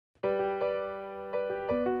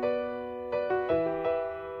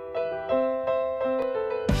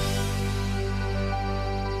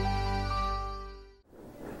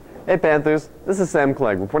Hey Panthers, this is Sam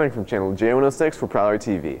Clegg reporting from channel J106 for Prowler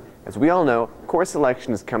TV. As we all know, course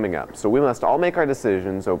selection is coming up, so we must all make our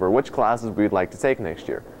decisions over which classes we'd like to take next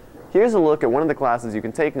year. Here's a look at one of the classes you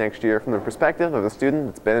can take next year from the perspective of a student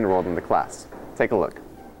that's been enrolled in the class. Take a look.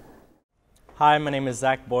 Hi, my name is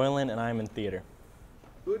Zach Boylan and I'm in theater.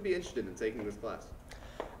 Who would be interested in taking this class?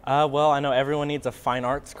 Well, I know everyone needs a fine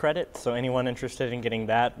arts credit, so anyone interested in getting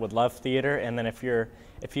that would love theater. And then if you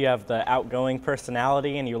have the outgoing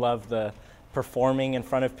personality and you love the performing in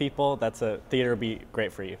front of people, theater would be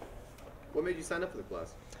great for you. What made you sign up for the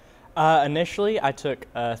class? Initially, I took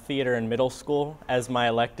theater in middle school as my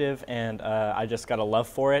elective, and I just got a love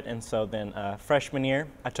for it. And so then freshman year,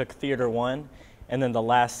 I took Theater 1, and then the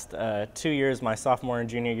last 2 years, my sophomore and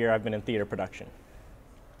junior year, I've been in theater production.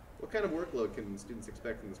 What kind of workload can students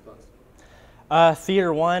expect in this class?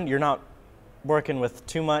 Theater 1, you're not working with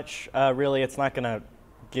too much. Really, it's not going to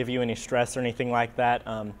give you any stress or anything like that.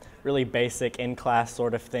 Really basic in-class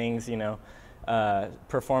sort of things,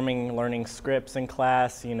 performing, learning scripts in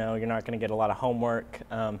class, you're not going to get a lot of homework.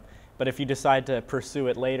 But if you decide to pursue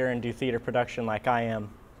it later and do theater production like I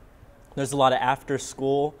am, there's a lot of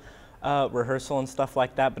after-school rehearsal and stuff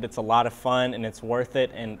like that, but it's a lot of fun and it's worth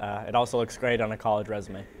it, and it also looks great on a college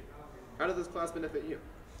resume. How did this class benefit you?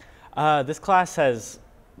 This class has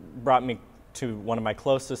brought me to all of my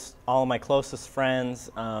closest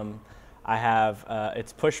friends.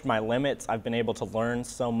 It's pushed my limits. I've been able to learn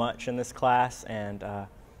so much in this class, and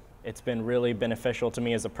it's been really beneficial to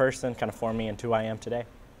me as a person, kind of formed me into who I am today.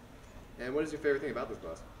 And what is your favorite thing about this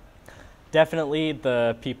class? Definitely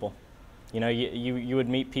the people. You would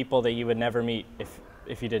meet people that you would never meet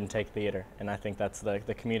if you didn't take theater, and I think that's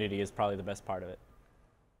the community is probably the best part of it.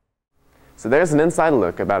 So there's an inside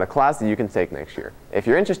look about a class that you can take next year. If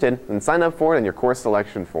you're interested, then sign up for it in your course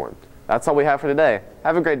selection form. That's all we have for today.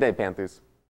 Have a great day, Panthers.